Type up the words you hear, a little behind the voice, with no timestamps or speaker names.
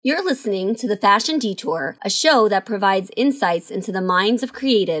You're listening to the Fashion Detour, a show that provides insights into the minds of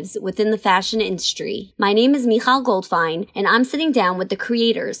creatives within the fashion industry. My name is Michal Goldfein, and I'm sitting down with the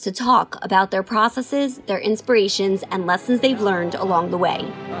creators to talk about their processes, their inspirations, and lessons they've learned along the way.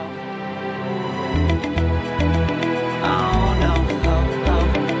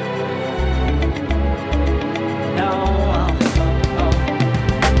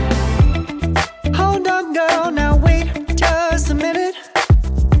 Hold on, girl, now wait just a minute.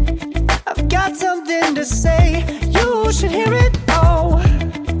 I've got something to say, you should hear it. Oh,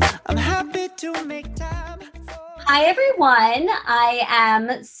 I'm happy to make time. Hi, everyone. I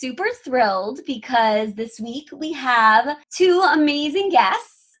am super thrilled because this week we have two amazing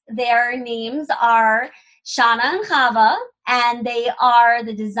guests. Their names are Shana and Chava, and they are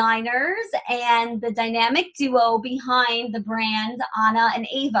the designers and the dynamic duo behind the brand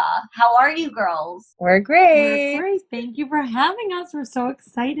Ana+Ava. How are you girls? We're great. We're great. Thank you for having us. We're so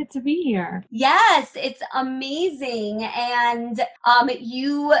excited to be here. Yes, it's amazing. And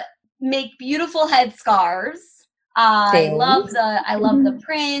you make beautiful headscarves. I love the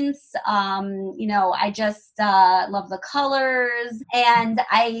prints. I just love the colors, and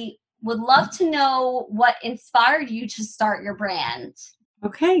I would love to know what inspired you to start your brand.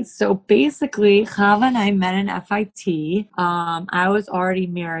 Okay, so basically, Chava and I met in FIT. I was already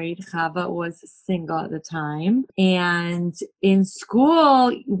married. Chava was single at the time. And in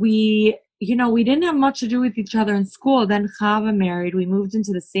school, we didn't have much to do with each other in school. Then Chava married. We moved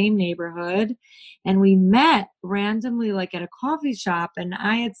into the same neighborhood. And we met randomly, like at a coffee shop. And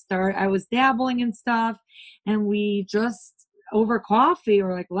I was dabbling in stuff. And we just, over coffee,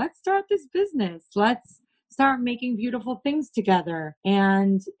 were like, let's start this business. Let's start making beautiful things together.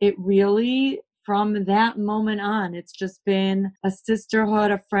 And it really, from that moment on, it's just been a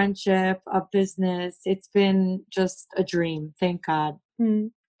sisterhood, a friendship, a business. It's been just a dream. Thank God.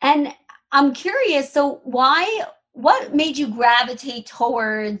 And I'm curious, so what made you gravitate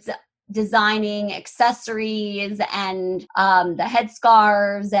towards designing accessories and the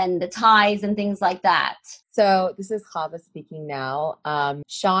headscarves and the ties and things like that? So this is Chava speaking now.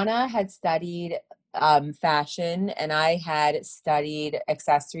 Shana had studied fashion and I had studied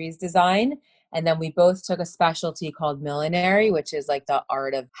accessories design. And then we both took a specialty called millinery, which is like the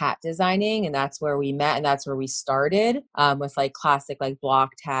art of hat designing. And that's where we met and that's where we started with like classic like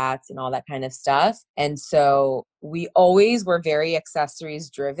block tats and all that kind of stuff. And so we always were very accessories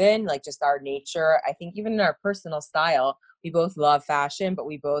driven, like just our nature. I think even in our personal style, we both love fashion, but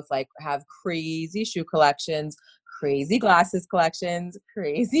we both like have crazy shoe collections, crazy glasses collections,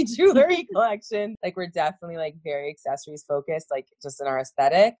 crazy jewelry collections. Like we're definitely like very accessories focused, like just in our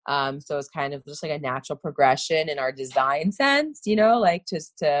aesthetic. So it's kind of just like a natural progression in our design sense, like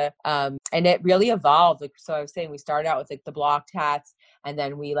just to, and it really evolved. Like, so I was saying we started out with like the block tats, and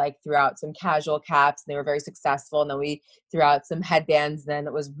then we like threw out some casual caps and they were very successful. And then we threw out some headbands, then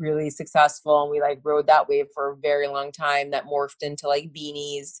it was really successful. And we like rode that wave for a very long time. That morphed into like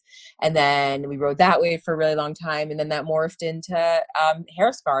beanies. And then we rode that wave for a really long time. And then that morphed into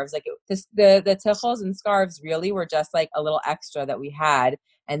hair scarves. Like the tichels and scarves really were just like a little extra that we had.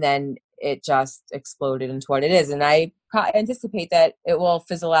 And then it just exploded into what it is. And I anticipate that it will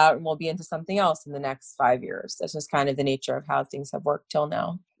fizzle out and we'll be into something else in the next 5 years. That's just kind of the nature of how things have worked till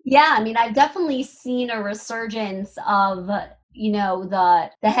now. Yeah, I mean, I've definitely seen a resurgence of, the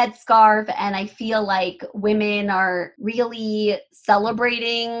headscarf, and I feel like women are really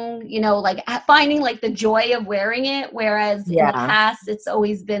celebrating, like finding like the joy of wearing it. Whereas in the past, it's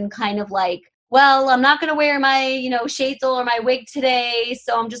always been kind of like, well, I'm not going to wear my, sheitel or my wig today,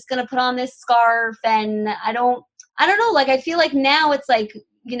 so I'm just going to put on this scarf. And I don't know, like, I feel like now it's like,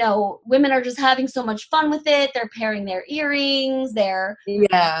 women are just having so much fun with it. They're pairing their earrings. They're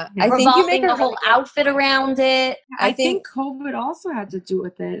revolving the whole outfit around it. I think COVID also had to do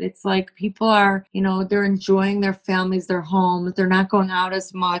with it. It's like people are, they're enjoying their families, their homes. They're not going out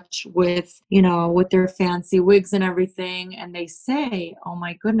as much with, with their fancy wigs and everything. And they say, oh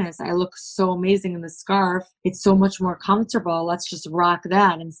my goodness, I look so amazing in the scarf. It's so much more comfortable. Let's just rock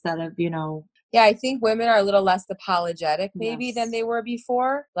that instead of, Yeah, I think women are a little less apologetic maybe than they were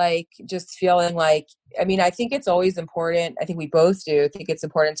before. Like just feeling like, I mean, I think it's always important. I think we both do. I think it's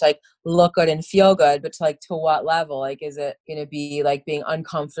important to like look good and feel good, but to what level? Like, is it going to be like being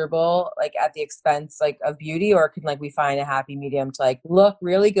uncomfortable, like at the expense like of beauty, or can like we find a happy medium to like look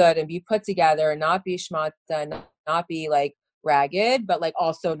really good and be put together and not be schmutz and not be like ragged, but like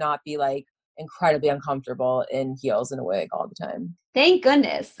also not be like incredibly uncomfortable in heels and a wig all the time. Thank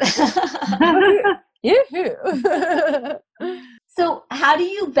goodness. Yoo-hoo. So how do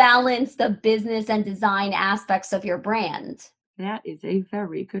you balance the business and design aspects of your brand? That is a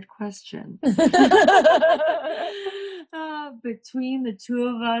very good question. Between the two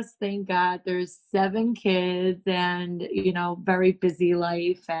of us, thank God, there's 7 kids and, very busy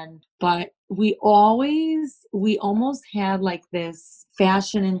life. But we almost had like this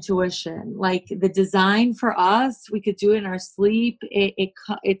fashion intuition, like the design for us, we could do it in our sleep.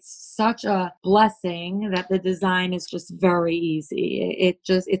 It's such a blessing that the design is just very easy.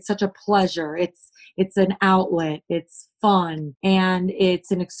 It's such a pleasure. It's an outlet. It's fun, and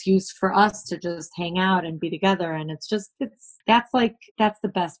it's an excuse for us to just hang out and be together. And that's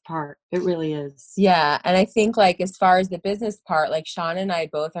the best part. It really is. Yeah. And I think like, as far as the business part, like Shana and I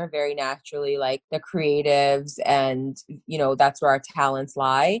both are very naturally like the creatives, and, that's where our talents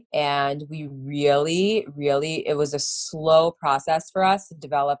lie. And we really, really, it was a slow process for us to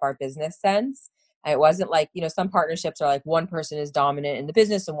develop our business sense. And it wasn't like, some partnerships are like one person is dominant in the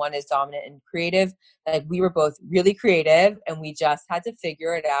business and one is dominant in creative. Like we were both really creative, and we just had to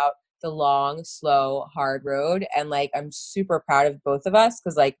figure it out the long, slow, hard road. And like, I'm super proud of both of us,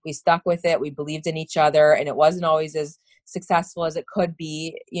 because like we stuck with it. We believed in each other, and it wasn't always as successful as it could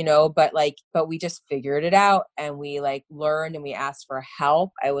be, but we just figured it out, and we like learned, and we asked for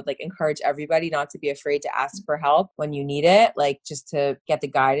help. I would like encourage everybody not to be afraid to ask for help when you need it, like just to get the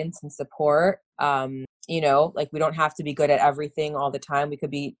guidance and support. Like we don't have to be good at everything all the time. We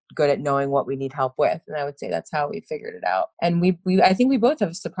could be good at knowing what we need help with. And I would say that's how we figured it out. And I think we both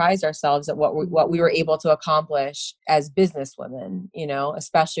have surprised ourselves at what we were able to accomplish as business women,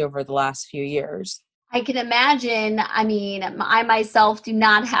 especially over the last few years. I can imagine. I mean, I myself do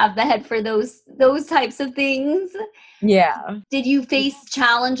not have the head for those types of things. Yeah. Did you face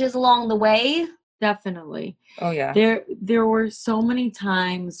challenges along the way? Definitely. Oh yeah. There were so many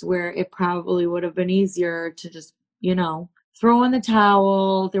times where it probably would have been easier to just, throw in the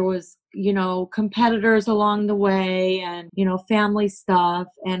towel. There was, competitors along the way, and, family stuff,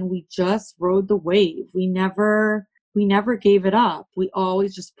 and we just rode the wave. We never gave it up. We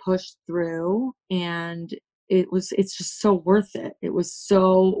always just pushed through, and it's just so worth it. It was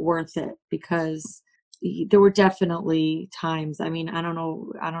so worth it, because there were definitely times. I mean, I don't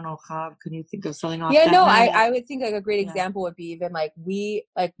know, how can you think of something off? Yeah, that no, night? I would think like a great example would be even like we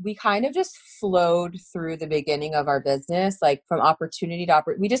kind of just flowed through the beginning of our business, like from opportunity to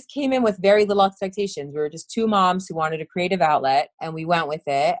we just came in with very little expectations. We were just 2 moms who wanted a creative outlet, and we went with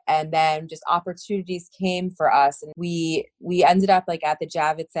it. And then just opportunities came for us, and we ended up like at the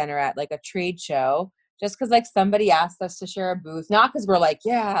Javits Center at like a trade show, just because like somebody asked us to share a booth, not because we're like,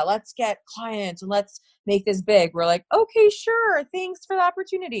 yeah, let's get clients and let's make this big. We're like, okay, sure. Thanks for the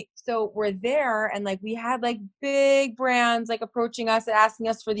opportunity. So we're there, and like we had like big brands like approaching us and asking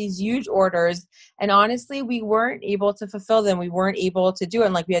us for these huge orders. And honestly, we weren't able to fulfill them. We weren't able to do it.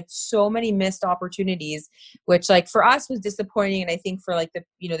 And like we had so many missed opportunities, which like for us was disappointing. And I think for like the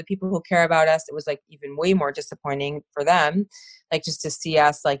people who care about us, it was like even way more disappointing for them. Like just to see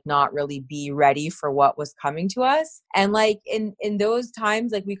us like not really be ready for what was coming to us. And like in those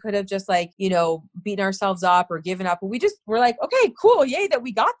times, like we could have just like, beaten ourselves up or given up. But we just were like, okay, cool. Yay that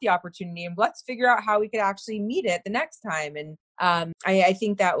we got the opportunity, and let's figure out how we could actually meet it the next time. And I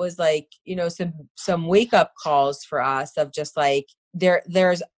think that was like, some wake up calls for us of just like, there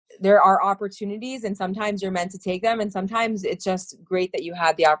are opportunities, and sometimes you're meant to take them, and sometimes it's just great that you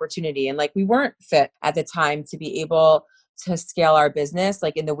had the opportunity. And like we weren't fit at the time to be able to scale our business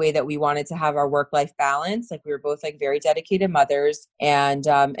like in the way that we wanted to have our work-life balance. Like we were both like very dedicated mothers, and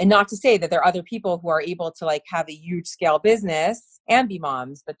not to say that there are other people who are able to like have a huge scale business and be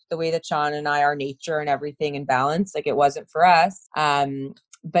moms, but the way that Sean and I, our nature and everything in balance, like it wasn't for us.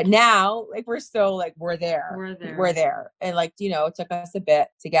 But now like we're still like we're there. And like it took us a bit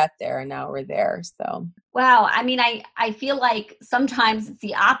to get there, and now we're there. So wow. I mean, I feel like sometimes it's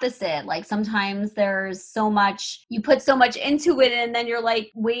the opposite. Like sometimes there's so much, you put so much into it, and then you're like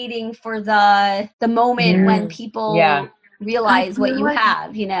waiting for the moment when people realize what you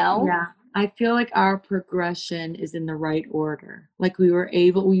have, Yeah. I feel like our progression is in the right order. Like we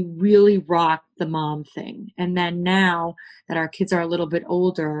really rocked the mom thing. And then now that our kids are a little bit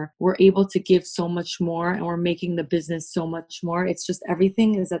older, we're able to give so much more, and we're making the business so much more. It's just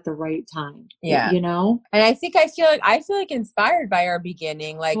everything is at the right time. Yeah. And I think I feel like inspired by our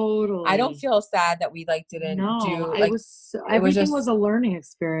beginning. Like totally. I don't feel sad that we like didn't do like everything was a learning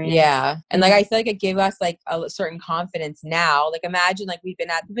experience. Yeah. And like I feel like it gave us like a certain confidence now. Like imagine like we've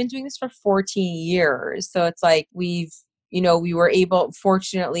been doing this for 14 years. So it's like we were able,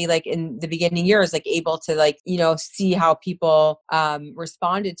 fortunately, like in the beginning years, like able to like, see how people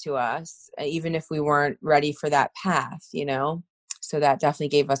responded to us, even if we weren't ready for that path, so that definitely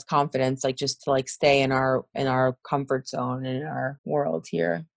gave us confidence, like just to like stay in our comfort zone and in our world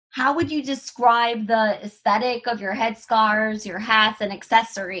here. How would you describe the aesthetic of your headscarves, your hats, and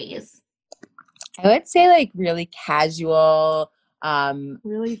accessories? I would say like really casual,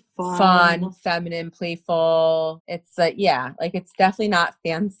 Really fun, feminine, playful. It's like, yeah, like it's definitely not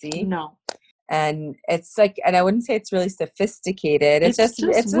fancy. No. And it's like, and I wouldn't say it's really sophisticated. It's just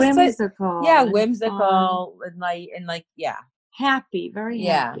whimsical. Like, yeah, whimsical and light and like, yeah. Happy, very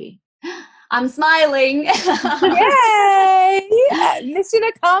happy. I'm smiling. Yay! Mission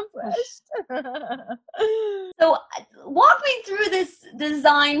accomplished. So walk me through this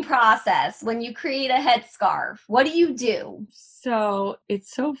design process when you create a headscarf. What do you do? So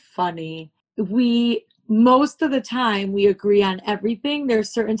it's so funny. Most of the time we agree on everything. There's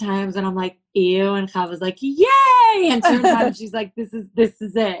certain times and I'm like, ew, and Chava's like, yay, and certain times she's like, this is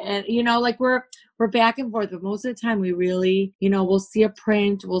it. And you know, like we're back and forth, but most of the time we really, you know, we'll see a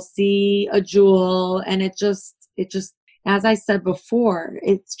print, we'll see a jewel, and it just as I said before,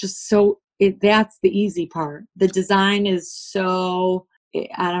 it's just so that's the easy part. The design is so,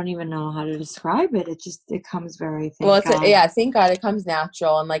 I don't even know how to describe it. It comes very, thank God it comes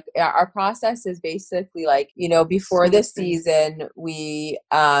natural. And like our process is basically like, you know, before the season, we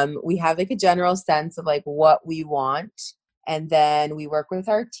have like a general sense of like what we want. And then we work with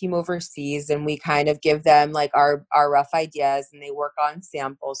our team overseas and we kind of give them like our rough ideas and they work on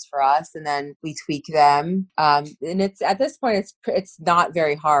samples for us and then we tweak them. And it's at this point, it's not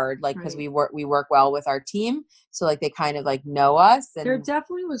very hard, like, cause we work well with our team. So like they kind of like know us. And there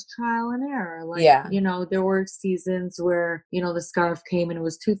definitely was trial and error. Like, you know, there were seasons where, you know, the scarf came and it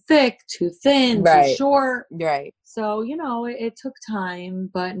was too thick, too thin, too short. Right. So, you know, it took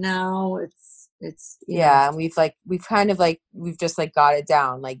time, but now it's and we've just like got it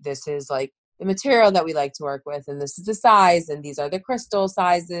down. Like this is like the material that we like to work with and this is the size and these are the crystal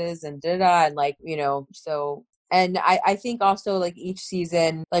sizes and and like, you know, so. And I think also like each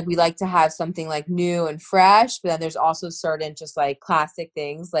season, like we like to have something like new and fresh, but then there's also certain just like classic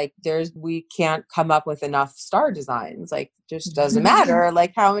things. Like we can't come up with enough star designs. Like just doesn't matter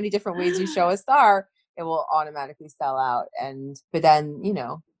like how many different ways you show a star, it will automatically sell out. But then, you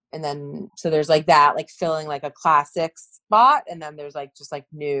know, and then, so there's like that, like filling like a classic spot. And then there's like, just like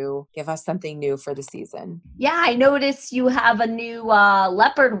new, give us something new for the season. Yeah. I noticed you have a new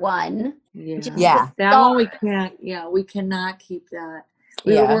leopard one. Yeah. That one we cannot keep that.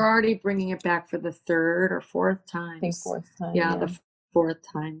 We're already bringing it back for the third or fourth time. I think fourth time. Yeah. The fourth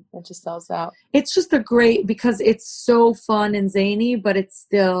time. It just sells out. It's just because it's so fun and zany, but it's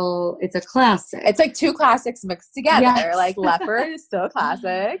a classic. It's like two classics mixed together. Yes. Like leopard is still a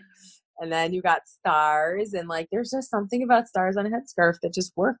classic. And then you got stars and like there's just something about stars on a headscarf that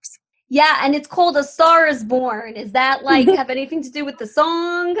just works. Yeah, and it's called A Star Is Born. Is that like have anything to do with the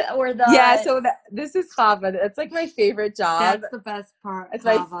song or the? Yeah, so this is Chava. It's like my favorite job. That's the best part. It's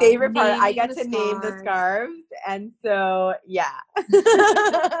my favorite part. I get to name the scarves, and so yeah.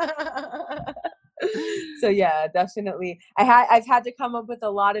 So yeah, definitely. I've had to come up with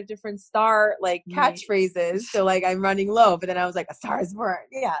a lot of different star like catchphrases. So like I'm running low, but then I was like, A Star Is Born.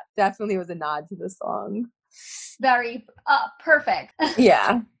 Yeah, definitely was a nod to the song. Very perfect.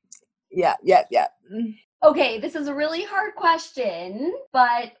 Yeah. Okay, this is a really hard question,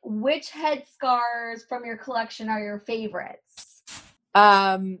 but which headscarves from your collection are your favorites?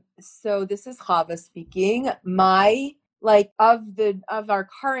 So this is Chava speaking. My of our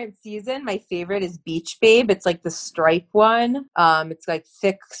current season, my favorite is Beach Babe. It's like the stripe one. It's like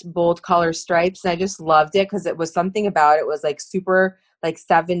thick, bold color stripes, and I just loved it because it was something about it was like super like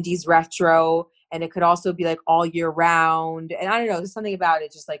 70s retro. And it could also be like all year round. And I don't know, there's something about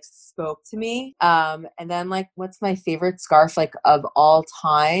it just like spoke to me. And then like, what's my favorite scarf like of all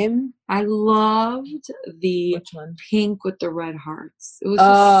time? I loved the pink with the red hearts. It was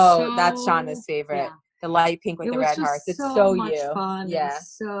that's Shana's favorite. Yeah. The light pink with the red hearts. It's so much you. Fun. Yeah.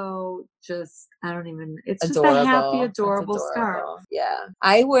 So just, I don't even, it's adorable. Just a happy, adorable scarf. Yeah.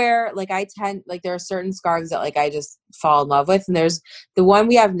 I wear, like there are certain scarves that like I just fall in love with. And there's the one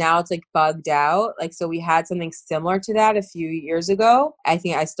we have now, it's like bugged out. Like, so we had something similar to that a few years ago. I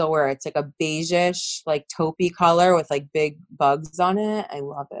think I still wear it. It's like a beigeish, like taupey color with like big bugs on it. I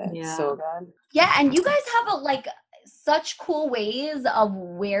love it. Yeah. It's so good. Yeah. And you guys have such cool ways of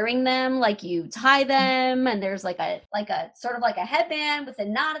wearing them. Like you tie them and there's like a sort of like a headband with a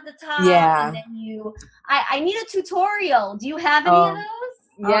knot at the top. Yeah. And then I need a tutorial. Do you have any of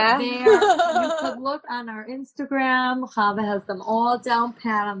those? Yeah. there. You could look on our Instagram. Chava has them all down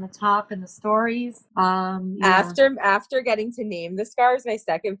pat on the top in the stories. Yeah. After getting to name the scarves, my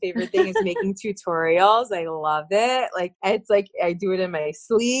second favorite thing is making tutorials. I love it. Like it's like I do it in my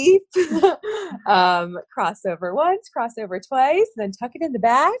sleep. Crossover once, crossover twice, and then tuck it in the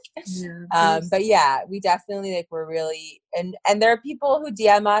back. But yeah, we definitely like we're really and there are people who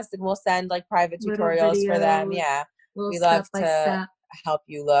DM us and we'll send like private tutorials for them. Yeah. We love to help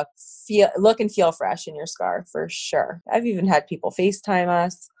you look and feel fresh in your scarf for sure. I've even had people FaceTime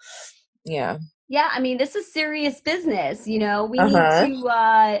us. Yeah. Yeah, I mean, this is serious business. You know, we need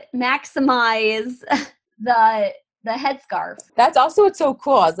to maximize the headscarf. That's also what's so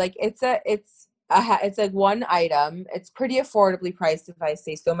cool. It's like it's like one item. It's pretty affordably priced, if I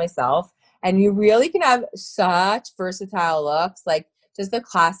say so myself. And you really can have such versatile looks, like just the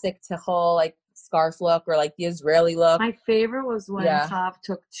classic tichel, like scarf look, or like the Israeli look. My favorite was when Chav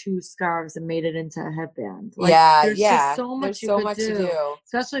took 2 scarves and made it into a headband. Like, there's just so much to do.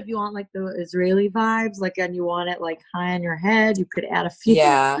 Especially if you want like the Israeli vibes, like, and you want it like high on your head, you could add a few.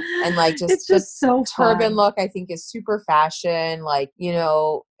 Yeah, and like it's just so turban fun. look, I think, is super fashion. Like, you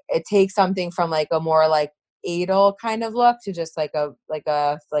know, it takes something from like a more like Adel kind of look to just like a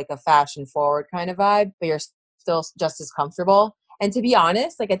fashion forward kind of vibe, but you're still just as comfortable. And to be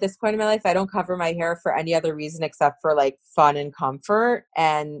honest, like at this point in my life, I don't cover my hair for any other reason except for like fun and comfort.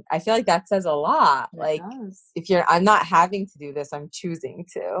 And I feel like that says a lot. Like I'm not having to do this, I'm choosing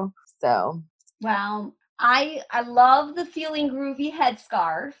to. So. Wow. I love the Feeling Groovy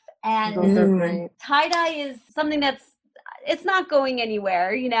headscarf, and those are great. Tie-dye is something it's not going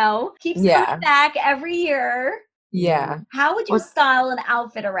anywhere, you know, keeps coming back every year. Yeah. How would you style an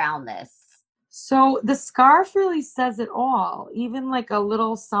outfit around this? So the scarf really says it all. Even like a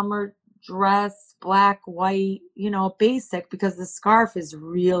little summer dress, black, white, you know, basic, because the scarf is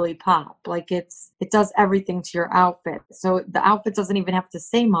really pop. Like it does everything to your outfit. So the outfit doesn't even have to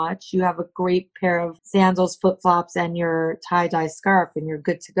say much. You have a great pair of sandals, flip-flops, and your tie-dye scarf, and you're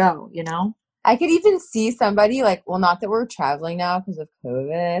good to go, you know? I could even see somebody like, well, not that we're traveling now because of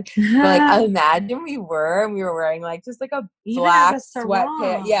COVID, but like imagine we were wearing like just like a black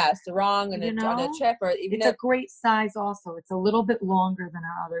sweatpants, sarong and on a trip, or even it's a great size. Also, it's a little bit longer than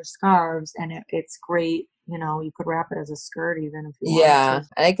our other scarves, and it's great. You know, you could wrap it as a skirt even if you wanted to.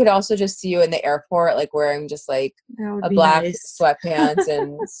 And I could also just see you in the airport, like wearing just like a black sweatpants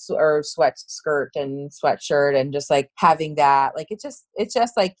and or sweat skirt and sweatshirt, and just like having that, like it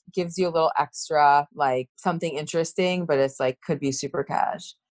just like gives you a little extra, like something interesting, but it's like could be super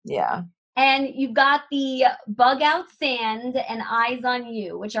cash. Yeah. And you've got the Bug Out Sand and Eyes on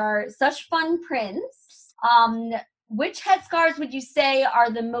You, which are such fun prints. Which headscarves would you say are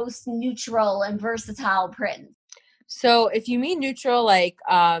the most neutral and versatile prints? So if you mean neutral, like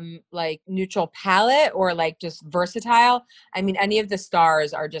neutral palette, or like just versatile, I mean, any of the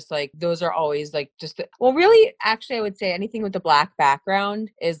stars are just like, those are always like really, actually, I would say anything with the black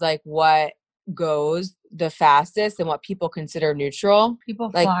background is like what goes the fastest and what people consider neutral. People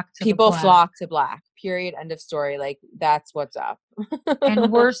flock to black. Period. End of story. Like that's what's up.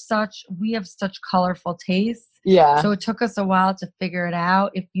 And we have such colorful tastes. Yeah. So it took us a while to figure it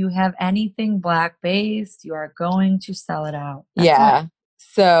out. If you have anything black based, you are going to sell it out. That's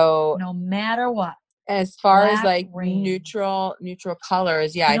so no matter what. As far as like neutral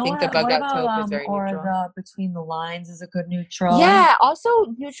colors, I think the Bug Out Taupe is very neutral. Or the Between the Lines is a good neutral. Yeah. Also,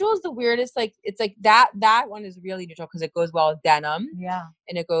 neutral is the weirdest. Like it's like that one is really neutral because it goes well with denim. Yeah.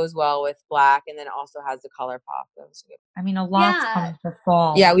 And it goes well with black, and then it also has the color pop. I mean, a lot's coming for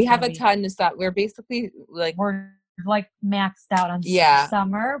fall. Yeah, we have a ton of stuff. We're basically like we're maxed out on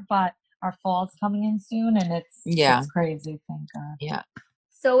summer, but our fall's coming in soon, and it's crazy. Thank God. Yeah.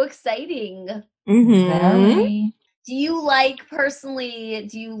 So exciting. Mm-hmm. Do you like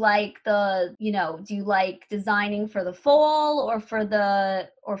designing for the fall or for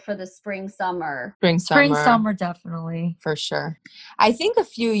the spring summer? Spring summer, definitely. For sure. I think a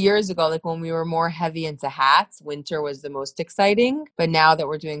few years ago, like when we were more heavy into hats, winter was the most exciting. But now that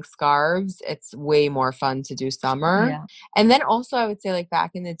we're doing scarves, it's way more fun to do summer. Yeah. And then also I would say like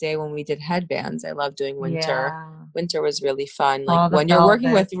back in the day when we did headbands, I love doing winter. Yeah. Winter was really fun. Like when you're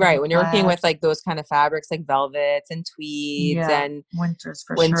working with like those kind of fabrics, like velvets and tweeds, and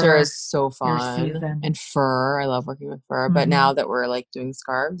winter is so fun. And fur. I love working with fur. Mm-hmm. But now that we're like doing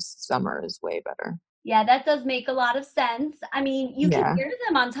scarves, summer is way better. Yeah, that does make a lot of sense. I mean, you can wear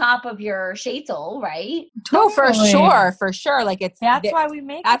them on top of your shaitel, right? No, for sure. Like that's why we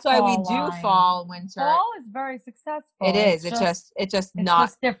make. That's why we do fall, winter. Fall is very successful. It is. It's just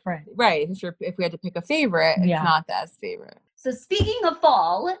not different, right? If we had to pick a favorite, it's not that favorite. So speaking of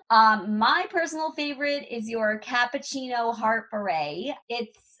fall, my personal favorite is your cappuccino heart beret.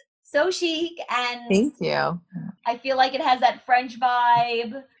 It's so chic and Thank you. I feel like it has that French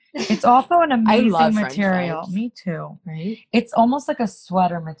vibe. It's also an I amazing love French material. vibes. Me too. Right? It's almost like a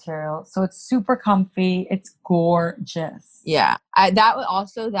sweater material. So it's super comfy. It's gorgeous. Yeah. That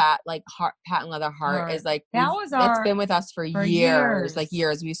like heart, patent leather heart is like, it's been with us for years. Like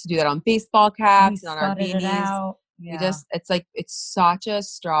years. We used to do that on baseball caps and on our studded it beanies. out. Yeah. It's such a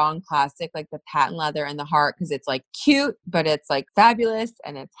strong classic, like the patent leather and the heart, because it's like cute, but it's like fabulous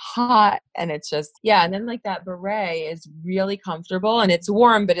and it's hot and it's just, yeah. And then like that beret is really comfortable and it's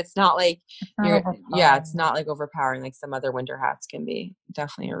warm, but it's not like it's not like overpowering like some other winter hats can be.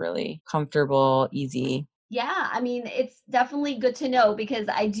 Definitely a really comfortable, easy. Yeah, I mean, it's definitely good to know because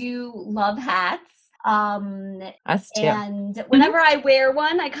I do love hats. Us too. And whenever I wear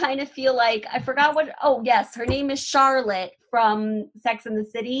one, I kind of feel like I forgot oh yes, her name is Charlotte from Sex and the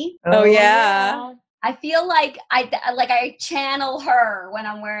City. Oh yeah. I feel like I channel her when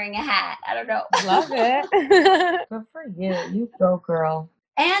I'm wearing a hat. I don't know. Love it. Good for you. You go, girl.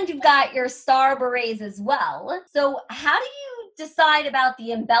 And you've got your star berets as well. So how do you decide about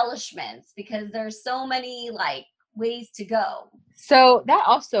the embellishments? Because there's so many like ways to go. So that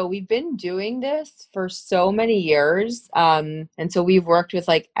also, we've been doing this for so many years. And so we've worked with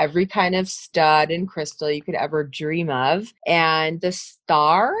like every kind of stud and crystal you could ever dream of. And the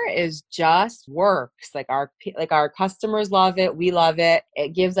star is just works. Like our customers love it. We love it.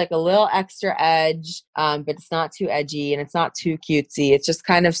 It gives like a little extra edge, but it's not too edgy and it's not too cutesy. It's just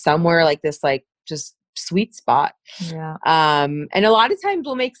kind of somewhere like this, like just sweet spot. Yeah. And a lot of times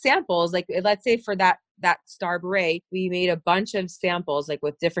we'll make samples. Like let's say for that star beret, we made a bunch of samples like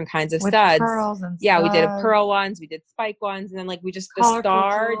with different kinds of studs. Pearls and yeah, studs. We did pearl ones, we did spike ones, and then like the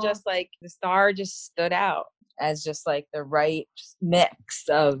star just stood out as just like the right mix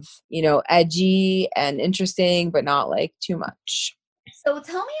of, edgy and interesting, but not like too much. So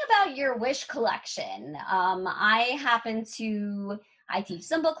tell me about your Wish collection. I teach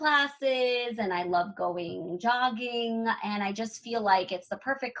Zumba classes and I love going jogging, and I just feel like it's the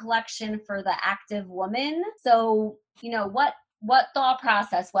perfect collection for the active woman. So, what thought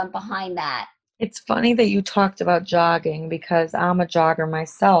process went behind that? It's funny that you talked about jogging because I'm a jogger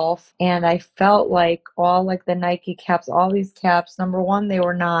myself, and I felt like all like the Nike caps, all these caps, number one, they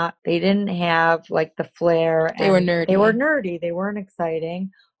didn't have like the flair. They were nerdy. They weren't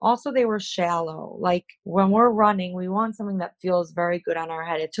exciting. Also, they were shallow. Like when we're running, we want something that feels very good on our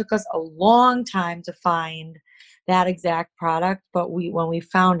head. It took us a long time to find that exact product, but when we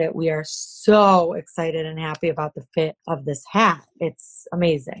found it, we are so excited and happy about the fit of this hat. It's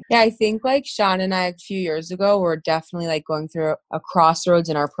amazing. Yeah, I think like Shana and I a few years ago were definitely like going through a crossroads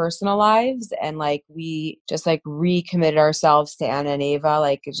in our personal lives, and like we just like recommitted ourselves to Ana+Ava.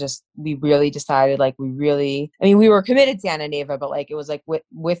 Like we really decided we were committed to Ana+Ava, but like it was like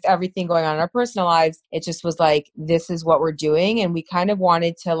with everything going on in our personal lives, it just was like, this is what we're doing. And we kind of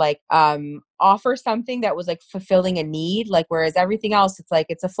wanted to like offer something that was like fulfilling a need, like whereas everything else, it's like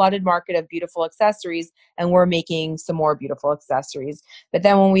it's a flooded market of beautiful accessories and we're making some more beautiful accessories. But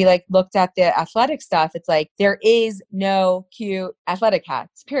then when we like looked at the athletic stuff, it's like there is no cute athletic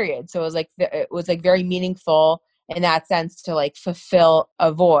hats, period. So it was like very meaningful in that sense to like fulfill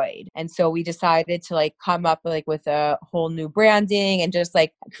a void. And so we decided to like come up like with a whole new branding and just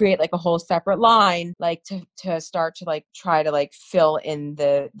like create like a whole separate line, like to start to like try to like fill in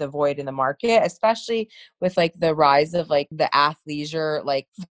the void in the market, especially with like the rise of like the athleisure like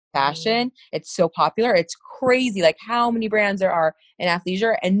fashion. It's so popular. It's crazy like how many brands there are in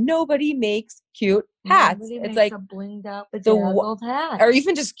athleisure, and nobody makes cute hats. It's like a blinged out bedazzled hat, or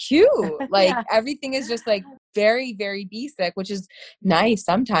even just cute. Like Yeah. Everything is just like very, very basic, which is nice.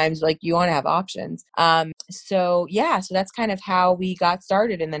 Sometimes like you want to have options. So that's kind of how we got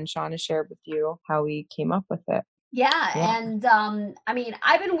started. And then Shana shared with you how we came up with it. Yeah. And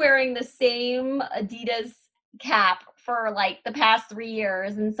I've been wearing the same Adidas cap for like the past 3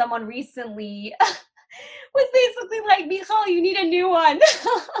 years, and someone recently was basically like, Michal, you need a new one.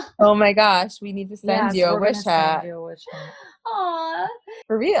 Oh my gosh, we need to send you a Wish hat. Aw.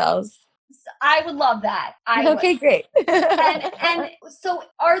 For reals. I would love that. Okay, great. and so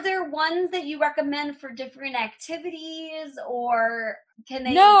are there ones that you recommend for different activities, or can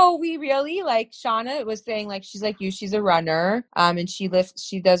they? No, we really like Shana was saying like she's like you, she's a runner, and she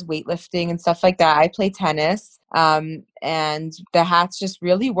does weightlifting and stuff like that. I play tennis. And the hats just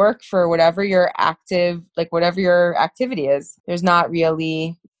really work for whatever your activity is. There's not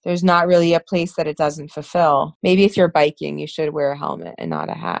really There's not really a place that it doesn't fulfill. Maybe if you're biking, you should wear a helmet and not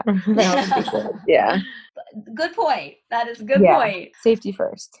a hat. That would be good. Yeah. Good point. That is a good Yeah. point. Safety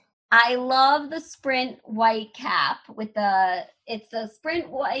first. I love the Sprint white cap with it's a Sprint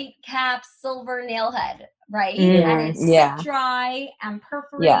white cap silver nail head, right? And it's zip dry and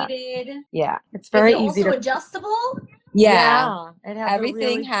perforated. Yeah. It's very Is it easy also to adjustable? Yeah. It has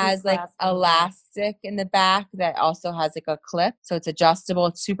Everything really has like clasp in the back. elastic in the back that also has like a clip. So it's adjustable.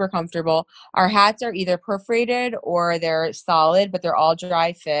 It's super comfortable. Our hats are either perforated or they're solid, but they're all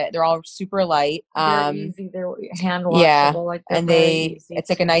dry fit. They're all super light. They're easy. They're hand washable. Like they're and very easy it's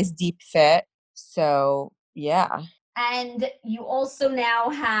like a nice deep fit. So yeah. And you also now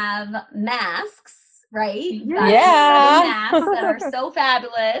have masks, right? Yeah. Masks that are so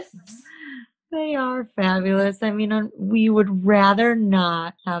fabulous. They are fabulous. I mean, we would rather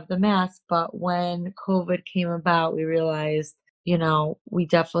not have the mask, but when COVID came about, we realized, we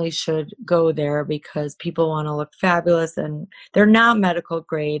definitely should go there because people want to look fabulous, and they're not medical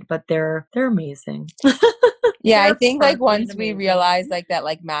grade, but they're amazing. Yeah, I think like once we realize like that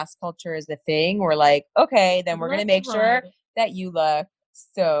like mask culture is a thing, we're like, okay, then we're going to make sure that you look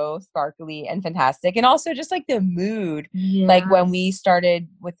so sparkly and fantastic. And also just like the mood, like when we started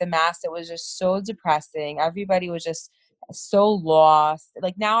with the mask, it was just so depressing. Everybody was just so lost.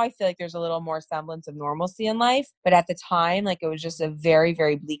 Like now I feel like there's a little more semblance of normalcy in life, but at the time, like it was just a very,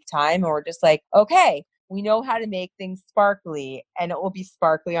 very bleak time. And we're just like, okay, we know how to make things sparkly and it will be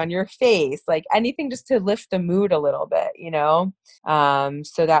sparkly on your face, like anything just to lift the mood a little bit,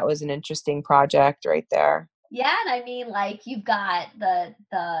 so that was an interesting project right there. Yeah, and I mean, like you've got the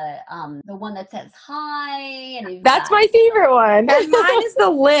one that says hi, and that's my favorite one. And mine is the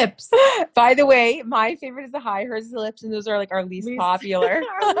lips. By the way, my favorite is the hi, hers is the lips, and those are like our least popular.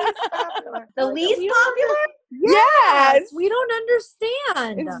 The least popular? Yes. We don't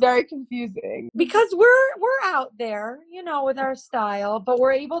understand. It's very confusing. Because we're out there, with our style, but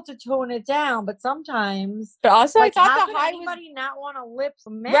we're able to tone it down. But sometimes, but also like, I thought how the could high anybody was not want a lips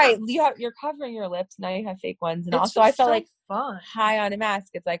mask? Right. You're covering your lips. Now you have fake ones, and It's also I felt so like fun. Hi on a mask.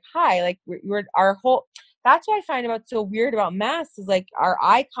 It's like hi, like we're our whole. That's what I find so weird about masks is like our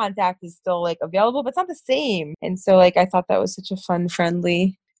eye contact is still like available, but it's not the same. And so like I thought that was such a fun,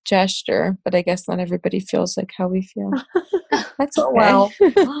 friendly gesture, but I guess not everybody feels like how we feel. That's okay. Well,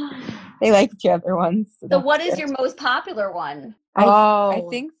 they like the other ones. So what is your most popular one? I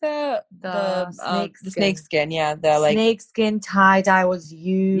think the snake skin. Yeah, the like snake skin tie dye was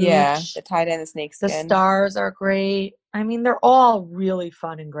huge. Yeah, the tie dye and the snake skin. The stars are great. I mean, they're all really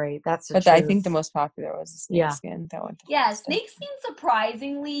fun and great. That's the truth. I think the most popular was the snake skin. That one. Yeah, snake skin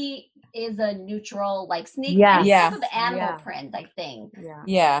surprisingly is a neutral, like snake. Yeah, it's the animal print, I think.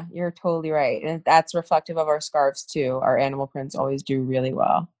 Yeah, you're totally right, and that's reflective of our scarves too. Our animal prints always do really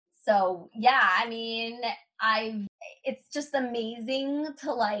well. So yeah, I mean, it's just amazing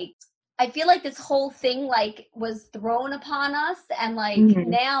to like. I feel like this whole thing like was thrown upon us, and like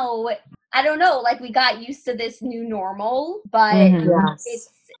now I don't know, like we got used to this new normal, but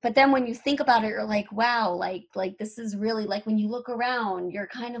but then when you think about it, you're like, wow, like this is really like when you look around, you're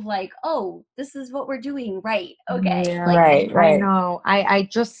kind of like, oh, this is what we're doing, right? Okay, yeah, right. I know. I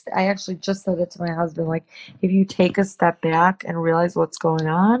actually just said it to my husband. Like, if you take a step back and realize what's going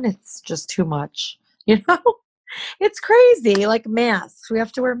on, it's just too much. It's crazy. Like masks. We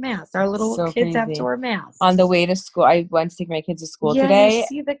have to wear masks. Our little kids have to wear masks. On the way to school, I went to take my kids to school today. You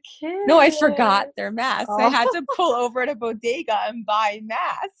see the kids. No, I forgot their masks. I had to pull over at a bodega and buy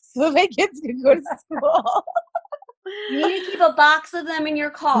masks so my kids could go to school. You need to keep a box of them in your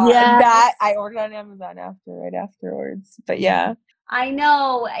car. Yeah, that I ordered on Amazon right afterwards. But yeah. I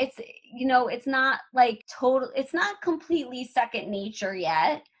know it's not like it's not completely second nature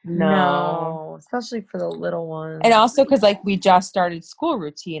yet. No, especially for the little ones. And also because like we just started school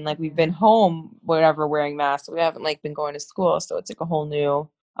routine, like we've been home, whatever, wearing masks. We haven't like been going to school, so it's like a whole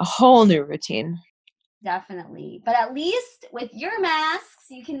new routine. Definitely, but at least with your masks,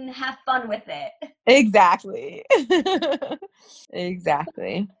 you can have fun with it. Exactly.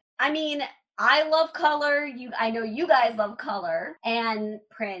 Exactly. I mean, I love color. I know you guys love color and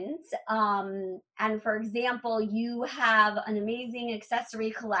print. And for example, you have an amazing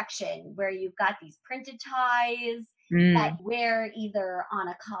accessory collection where you've got these printed ties that you wear either on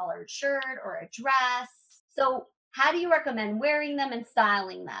a collared shirt or a dress. So how do you recommend wearing them and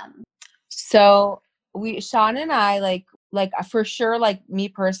styling them? So Shana and I like for sure, like me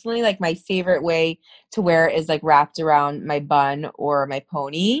personally, like my favorite way to wear it is like wrapped around my bun or my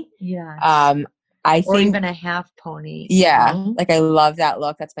pony. Yeah. I or think, even a half pony. yeah, You know? like I love that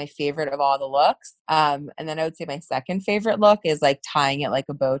look. That's my favorite of all the looks. And then I would say my second favorite look is like tying it like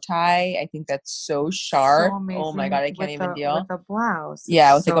a bow tie. I think that's so sharp. So Oh my amazing God, I can't even with deal. a blouse.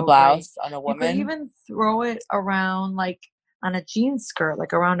 Yeah, It's with like a so great. blouse on a You could woman. even throw it around like on a jean skirt,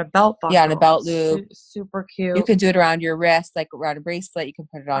 like around a belt buckle. Yeah, on a belt loop. Super cute. You could do it around your wrist, like around a bracelet. You can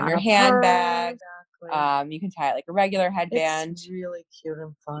put it on your a handbag. purse. Exactly. You can tie it like a regular headband. It's really cute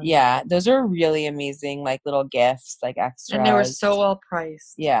and fun. Yeah, those are really amazing, like little gifts, like extras. And they were so well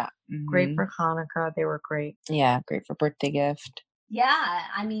priced. Yeah. Great for Hanukkah. They were great. Yeah, great for birthday gift. Yeah,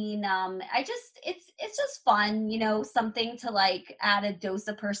 I mean, it's just fun, you know, something to like add a dose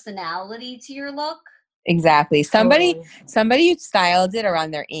of personality to your look. Exactly. Totally. Somebody styled it around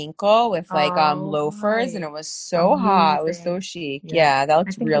their ankle with like loafers, and it Right. was so hot. It was so Amazing. chic. Yeah. Yeah, that I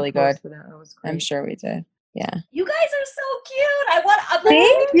looked think we really good. posted that. That was great. I'm sure we did. Yeah. You guys are so cute. I'm like,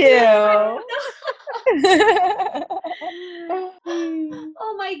 Thank you.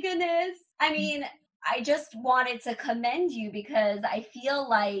 oh my goodness. I mean, I just wanted to commend you because I feel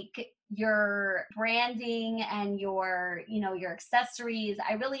like your branding and your, you know, your accessories,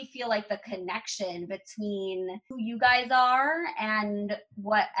 I really feel like the connection between who you guys are and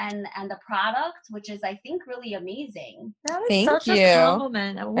the product, which is I think really amazing. That is Thank such you. a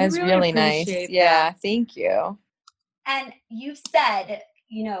compliment. And we That's really nice. appreciate Yeah, that. thank you. And you said,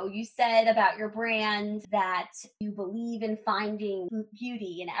 you know, you said about your brand that you believe in finding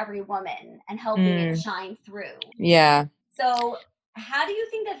beauty in every woman and helping it shine through. Yeah. So, how do you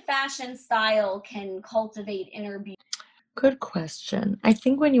think that fashion style can cultivate inner beauty? Good question. I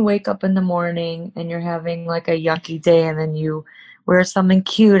think when you wake up in the morning and you're having like a yucky day and then you wear something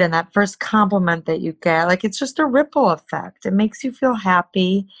cute and that first compliment that you get, like it's just a ripple effect. It makes you feel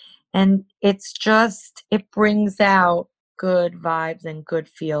happy and it's just, it brings out good vibes and good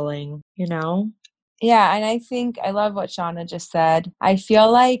feeling, you know? Yeah, and I think I love what Shana just said. I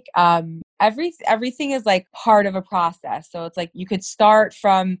feel like everything is like part of a process. So it's like you could start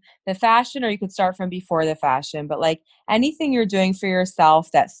from the fashion or you could start from before the fashion, but like anything you're doing for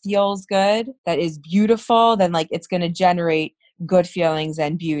yourself that feels good, that is beautiful, then like it's going to generate good feelings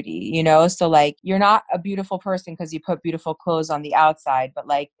and beauty, you know? So like you're not a beautiful person because you put beautiful clothes on the outside, but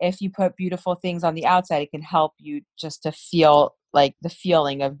like if you put beautiful things on the outside, it can help you just to feel like the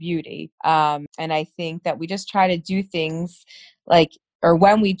feeling of beauty. And I think that we just try to do things like, or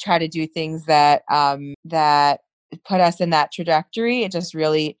when we try to do things that that put us in that trajectory,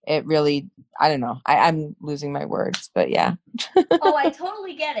 it really, I don't know. I'm losing my words, but yeah. Oh, I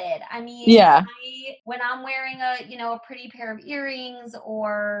totally get it. I mean, Yeah. when I'm wearing a, you know, a pretty pair of earrings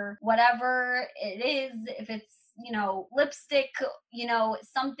or whatever it is, if it's, you know, lipstick, you know,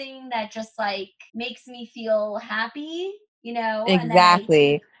 something that just like makes me feel happy, you know, and then I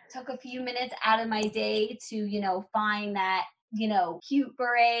Exactly. took a few minutes out of my day to, you know, find that, you know, cute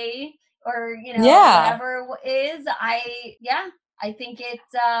beret or, you know, Yeah. whatever is, I think it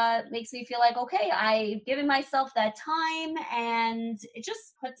makes me feel like, okay, I've given myself that time and it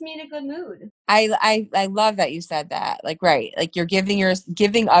just puts me in a good mood. I love that you said that. Like, right. Like you're giving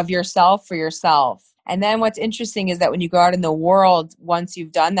of yourself for yourself. And then what's interesting is that when you go out in the world, once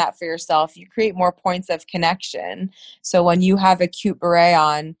you've done that for yourself, you create more points of connection. So when you have a cute beret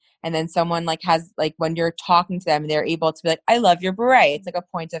on and then someone like has like when you're talking to them, they're able to be like, I love your beret. It's like a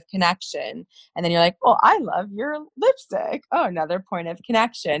point of connection. And then you're like, well, I love your lipstick. Oh, another point of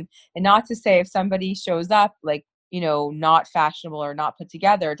connection. And not to say if somebody shows up like, you know, not fashionable or not put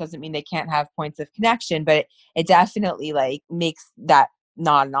together, it doesn't mean they can't have points of connection, but it definitely like makes that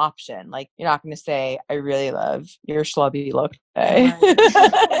not an option. Like you're not going to say, I really love your schlubby look today.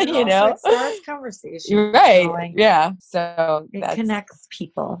 Right. You know, it starts conversation. you're right. Going. Yeah. So It connects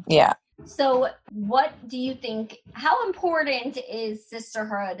people. Yeah. So, what do you think? How important is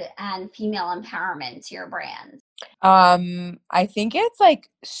sisterhood and female empowerment to your brand? I think it's like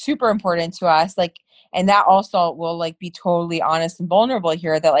super important to us. Like, and that also will like be totally honest and vulnerable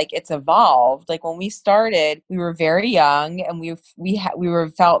here that like it's evolved. Like when we started, we were very young and we were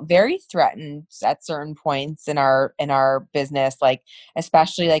felt very threatened at certain points in our business. Like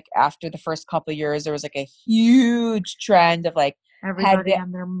especially like after the first couple of years, there was like a huge trend of like Everybody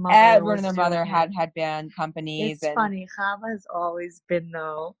and their mother. everyone and their mother had band companies. It's funny. Chava has always been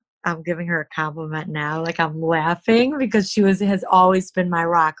though. I'm giving her a compliment now. Like I'm laughing because she has always been my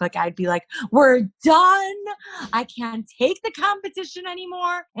rock. Like I'd be like, we're done. I can't take the competition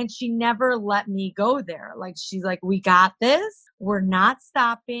anymore. And she never let me go there. Like she's like, we got this. We're not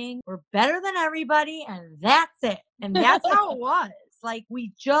stopping. We're better than everybody. And that's it. And that's how it was. Like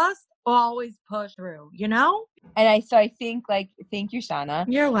we just always push through, you know? And I think like, thank you, Shana.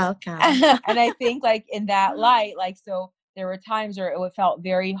 You're welcome. And I think like in that light, like, so there were times where it felt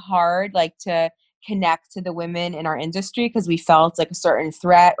very hard, like to connect to the women in our industry because we felt like a certain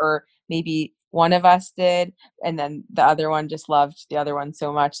threat, or maybe one of us did. And then the other one just loved the other one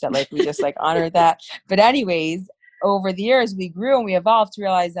so much that like, we just like honored that. But anyways, over the years we grew and we evolved to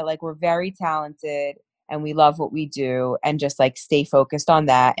realize that like, we're very talented and we love what we do, and just like stay focused on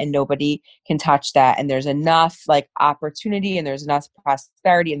that, and nobody can touch that. And there's enough like opportunity and there's enough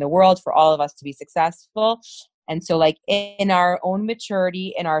prosperity in the world for all of us to be successful. And so like in our own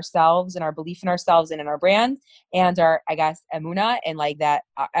maturity in ourselves and our belief in ourselves and in our brand and our, I guess, emuna, and like that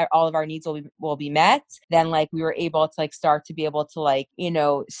all of our needs will be met, then like we were able to like start to be able to like, you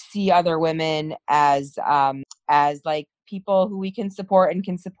know, see other women as like people who we can support and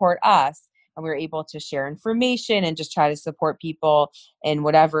can support us. And we were able to share information and just try to support people in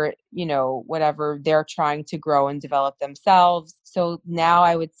whatever, you know, whatever they're trying to grow and develop themselves. So now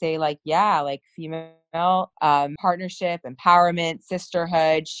I would say like, yeah, like female partnership, empowerment,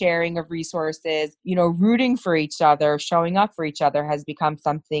 sisterhood, sharing of resources, you know, rooting for each other, showing up for each other has become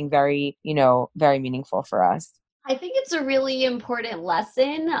something very, you know, very meaningful for us. I think it's a really important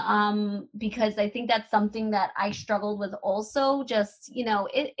lesson, because I think that's something that I struggled with also. Just, you know,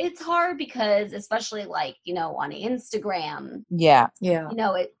 it's hard because especially like, you know, on Instagram, Yeah. Yeah. you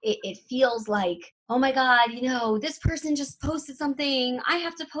know, it feels like, oh my God, you know, this person just posted something. I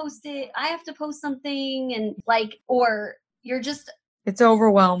have to post it. I have to post something. And like, or you're just, It's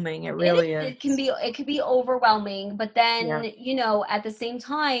overwhelming. It really is. it can be overwhelming, but then, Yeah. you know, at the same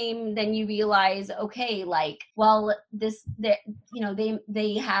time, then you realize, okay, like, well, you know,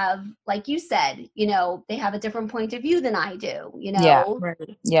 they have, like you said, you know, they have a different point of view than I do, you Yeah. know? Right.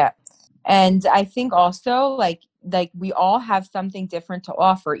 Yeah. And I think also like we all have something different to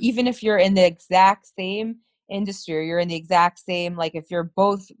offer, even if you're in the exact same industry, or you're in the exact same, like if you're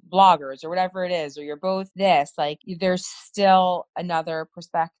both bloggers or whatever it is, or you're both this, like there's still another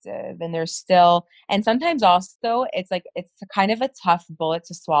perspective, and there's still, and sometimes also it's like, it's kind of a tough bullet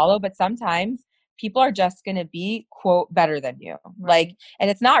to swallow, but sometimes people are just going to be quote better than you. Right. Like, and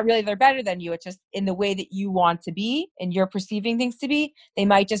it's not really they're better than you, it's just in the way that you want to be and you're perceiving things to be, they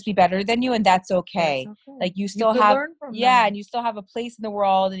might just be better than you, and that's okay. That's okay. Like you You still can have, learn from yeah, them. and you still have a place in the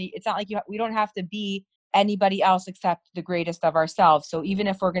world, and it's not like we don't have to be anybody else except the greatest of ourselves. So even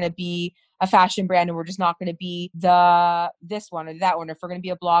if we're going to be a fashion brand and we're just not going to be this one or that one, if we're going to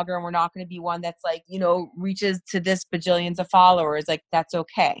be a blogger and we're not going to be one that's like, you know, reaches to this bajillions of followers, like that's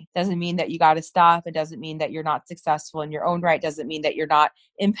okay. Doesn't mean that you got to stop. It doesn't mean that you're not successful in your own right. Doesn't mean that you're not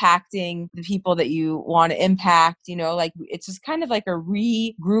impacting the people that you want to impact. You know, like it's just kind of like a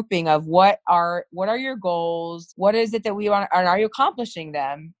regrouping of what are your goals, what is it that we want, and are you accomplishing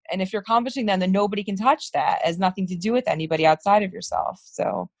them? And if you're accomplishing them, then nobody can touch that. It has nothing to do with anybody outside of yourself.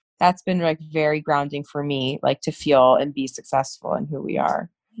 So that's been like very grounding for me, like to feel and be successful in who we are.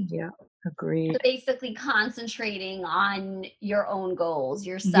 Yeah. Agreed. So basically concentrating on your own goals,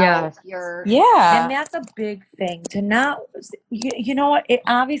 yourself, Yes. your, Yeah. And that's a big thing to not, you know what? It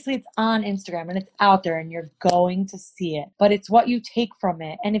obviously it's on Instagram and it's out there and you're going to see it, but it's what you take from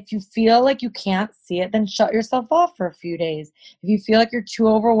it. And if you feel like you can't see it, then shut yourself off for a few days. If you feel like you're too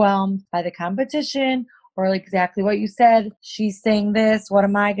overwhelmed by the competition, or like exactly what you said, she's saying this, what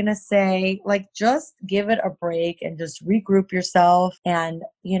am I going to say? Like just give it a break and just regroup yourself and,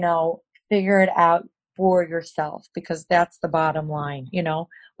 you know, figure it out for yourself, because that's the bottom line, you know,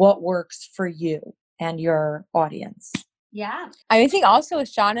 what works for you and your audience. yeah. I think also with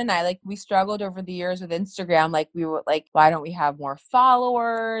Shana and I, like we struggled over the years with Instagram. Like we were like, why don't we have more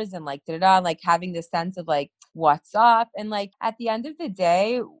followers? And like, like having this sense of like, what's up? And like, at the end of the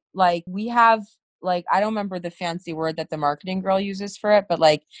day, like we have, like, I don't remember the fancy word that the marketing girl uses for it, but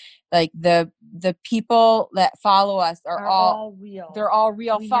like the people that follow us are all real. they're all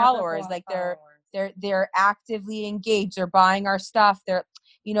real We never followers. bought Like followers. they're actively engaged. They're buying our stuff. They're,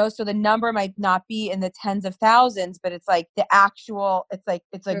 you know, so the number might not be in the tens of thousands, but it's like the actual, it's like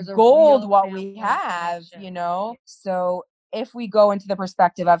There's a gold real what we family have, connection. you know? So if we go into the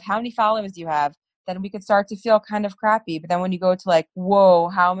perspective of how many followers do you have, then we could start to feel kind of crappy. But then when you go to like, whoa,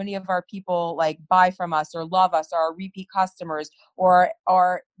 how many of our people like buy from us or love us or are repeat customers or,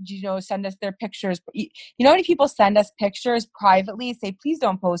 you know, send us their pictures. You know how many people send us pictures privately, say, please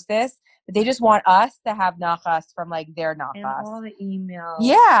don't post this, but they just want us to have nachas from like their And nachas. all the emails.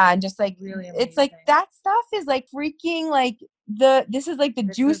 Yeah. And just like, Really it's like amazing. that stuff is like freaking like this is like the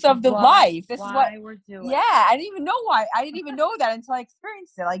This juice is of the life. This is what why we're doing. Yeah, I didn't even know why. I didn't even know that until I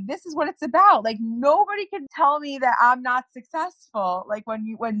experienced it. Like, this is what it's about. Like, nobody can tell me that I'm not successful. Like,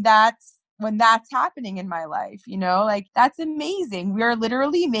 when that's happening in my life, like, that's amazing. We're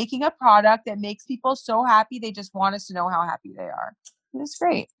literally making a product that makes people so happy. They just want us to know how happy they are. It's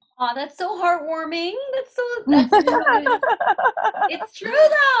great. Oh, that's so heartwarming. That's it's true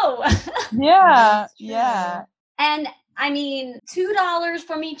though. Yeah. That's true. Yeah. And I mean, $2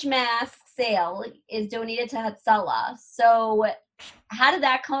 from each mask sale is donated to Hatsala. So how did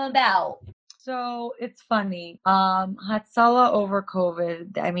that come about? So it's funny. Hatsala over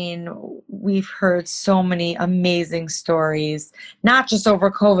COVID. I mean, we've heard so many amazing stories, not just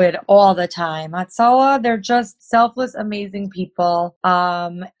over COVID, all the time. Hatsala, they're just selfless, amazing people.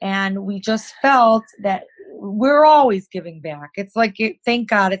 And we just felt that we're always giving back. It's like, thank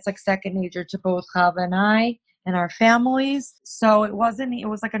God, it's like second nature to both Chava and I and our families. So it was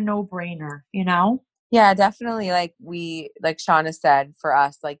like a no-brainer, Yeah, definitely. Like Shana said, for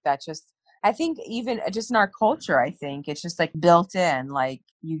us, like that just, I think even just in our culture, I think it's just like built in, like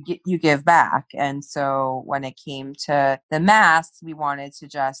you give back. And so when it came to the masks, we wanted to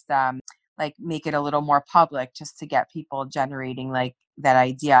just like make it a little more public, just to get people generating like that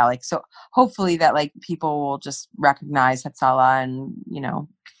idea. Like, so hopefully that like people will just recognize Hatsala and,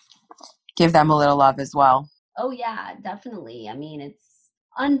 give them a little love as well. Oh yeah, definitely. I mean, it's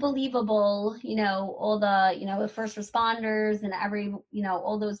unbelievable, all the first responders and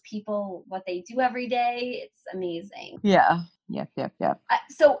all those people, what they do every day. It's amazing. Yeah. Yep.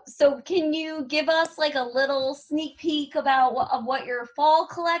 So can you give us like a little sneak peek of what your fall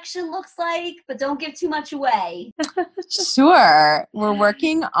collection looks like, but don't give too much away? Sure. We're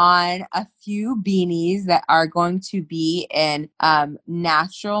working on a few beanies that are going to be in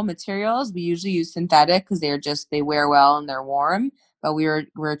natural materials. We usually use synthetic because they wear well and they're warm. But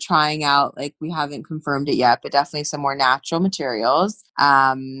we're trying out, like, we haven't confirmed it yet, but definitely some more natural materials.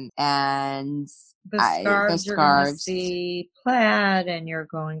 And the scarves, you're going to see plaid, and you're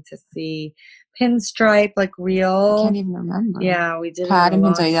going to see pinstripe, like real. I can't even remember. Yeah, we did plaid and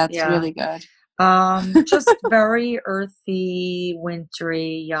pinstripe. pinstripe. That's really good. Just very earthy,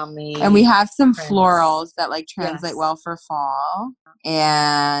 wintry, yummy. And we have some prints. Florals that like translate well for fall.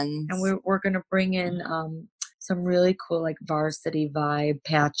 And we're going to bring in some really cool like varsity vibe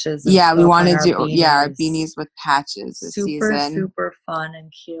patches. Yeah, we want to do beanies. our beanies with patches this season. Super fun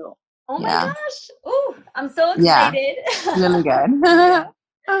and cute. Oh my gosh. Ooh, I'm so excited. Yeah, really good. Yeah.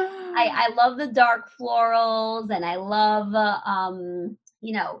 I love the dark florals, and I love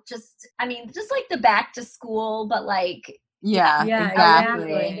just like the back to school, but like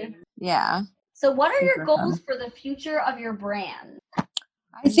exactly. Yeah. So what are your goals for the future of your brand?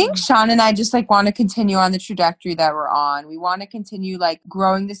 I think Shana and I just like want to continue on the trajectory that we're on. We want to continue like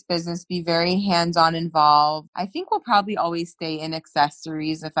growing this business, be very hands-on involved. I think we'll probably always stay in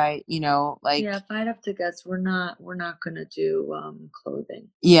accessories if I, if I'd have to guess, we're not going to do clothing.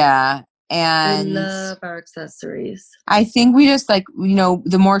 Yeah. And we love our accessories. I think we just like,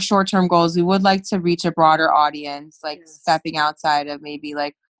 the more short-term goals, we would like to reach a broader audience, like stepping outside of maybe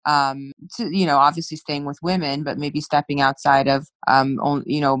like, obviously staying with women, but maybe stepping outside of,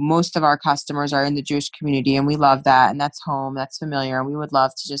 most of our customers are in the Jewish community, and we love that. And that's home, that's familiar. And we would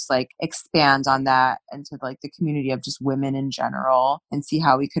love to just like expand on that into like the community of just women in general and see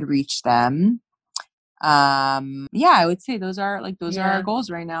how we could reach them. I would say those are our goals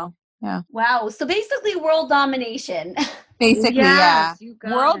right now. Yeah. Wow. So basically world domination. Basically, yes,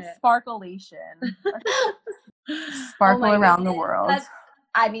 world sparklation. Sparkle around the world.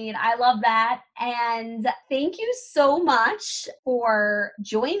 I love that. And thank you so much for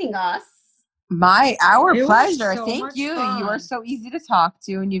joining us. Our pleasure. So thank you. Fun. You are so easy to talk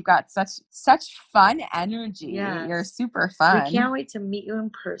to, and you've got such fun energy. Yes. You're super fun. We can't wait to meet you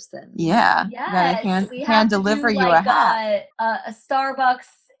in person. Yeah. Yes. We have to deliver you a hat. A Starbucks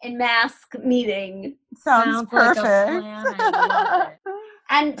and mask meeting. Sounds perfect. Like a plan. I love it.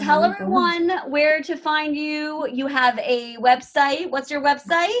 And tell everyone where to find you. You have a website. What's your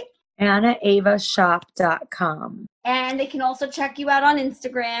website? AnaAvaShop.com. And they can also check you out on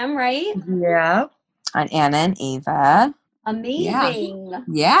Instagram, right? Yeah. On Ana and Ava. Amazing.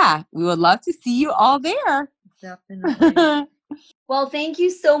 Yeah. We would love to see you all there. Definitely. Well, thank you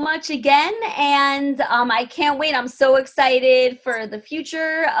so much again. And I can't wait. I'm so excited for the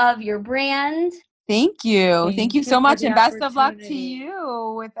future of your brand. Thank you. Thank you so much. And best of luck to opportunity.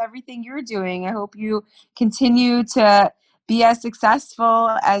 you with everything you're doing. I hope you continue to be as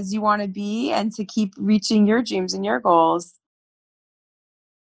successful as you want to be and to keep reaching your dreams and your goals.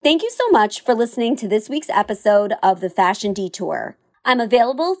 Thank you so much for listening to this week's episode of the Fashion Detour. I'm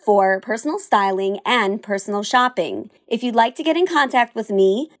available for personal styling and personal shopping. If you'd like to get in contact with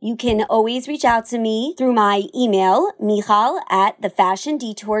me, you can always reach out to me through my email,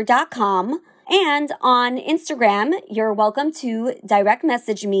 michal@thefashiondetour.com. And on Instagram, you're welcome to direct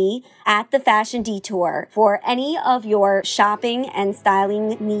message me at The Fashion Detour for any of your shopping and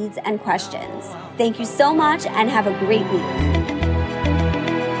styling needs and questions. Thank you so much and have a great week.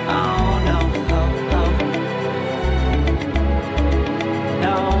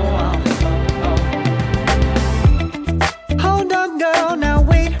 Hold on, girl, now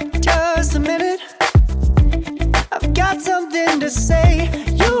wait just a minute. I've got something to say,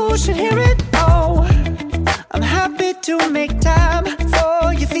 you should hear it. Oh, I'm happy to make time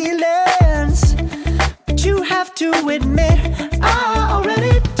for your feelings, but you have to admit I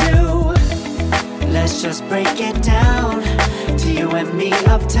already do. Let's just break it down to you and me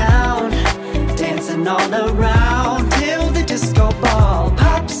uptown, dancing all around till the disco ball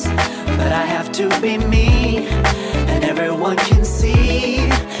pops. But I have to be me, and everyone can see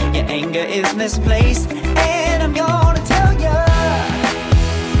your anger is misplaced. And I'm gonna tell ya,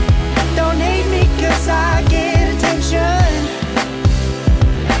 don't hate me 'cause I get attention.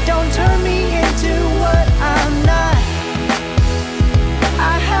 Don't turn me into what I'm not.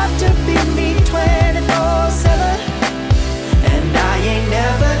 I have to be me 24/7, and I ain't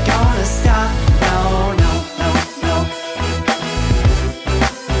never gonna stop. No, no, no, no.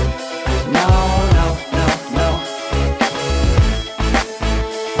 No, no, no, no.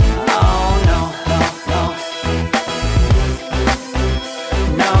 Oh, no, no, no.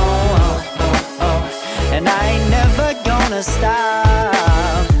 No, oh, oh, oh. And I ain't never gonna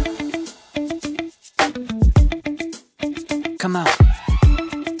stop. Come on.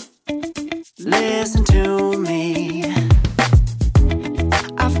 Listen to me.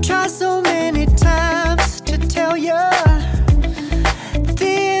 I've tried so many times to tell you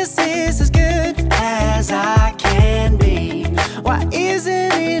this is as good as I can be. Why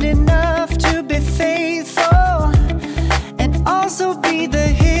isn't it enough to be faithful and also be the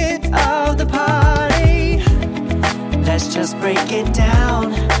hit of the party? Let's just break it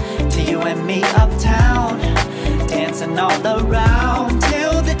down to you and me uptown, dancing all around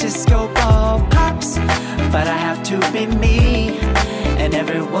till the disco ball pops. But I have to be me, and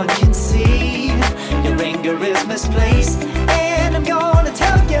everyone can see your anger is misplaced. And I'm gonna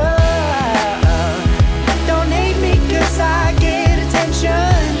tell you, don't hate me 'cause I get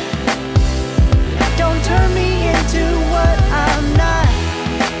attention. Don't turn me into what I'm not.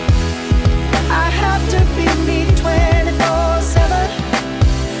 I have to be me 24/7,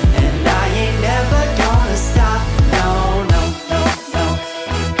 and I ain't never gonna stop. No, no, no, no.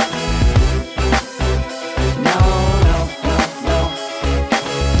 No, no, no, no.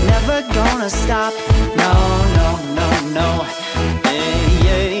 Never gonna stop. No, no, no, no.